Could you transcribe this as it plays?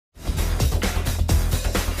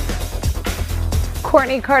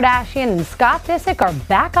Kourtney Kardashian and Scott Disick are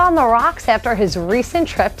back on the rocks after his recent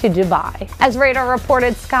trip to Dubai. As Radar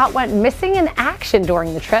reported, Scott went missing in action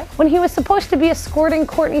during the trip when he was supposed to be escorting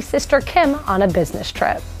Kourtney's sister Kim on a business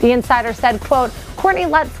trip. The insider said, quote, "Kourtney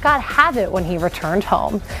let Scott have it when he returned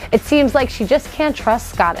home. It seems like she just can't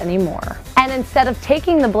trust Scott anymore." And instead of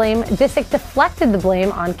taking the blame, Disick deflected the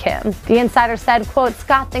blame on Kim. The insider said, quote,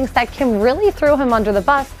 "Scott thinks that Kim really threw him under the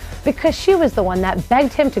bus because she was the one that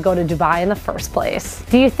begged him to go to Dubai in the first place."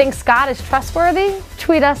 Do you think Scott is trustworthy?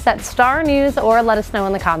 Tweet us at Star News or let us know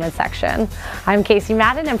in the comment section. I'm Casey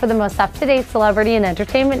Madden, and for the most up-to-date celebrity and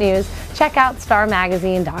entertainment news, check out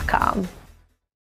starmagazine.com.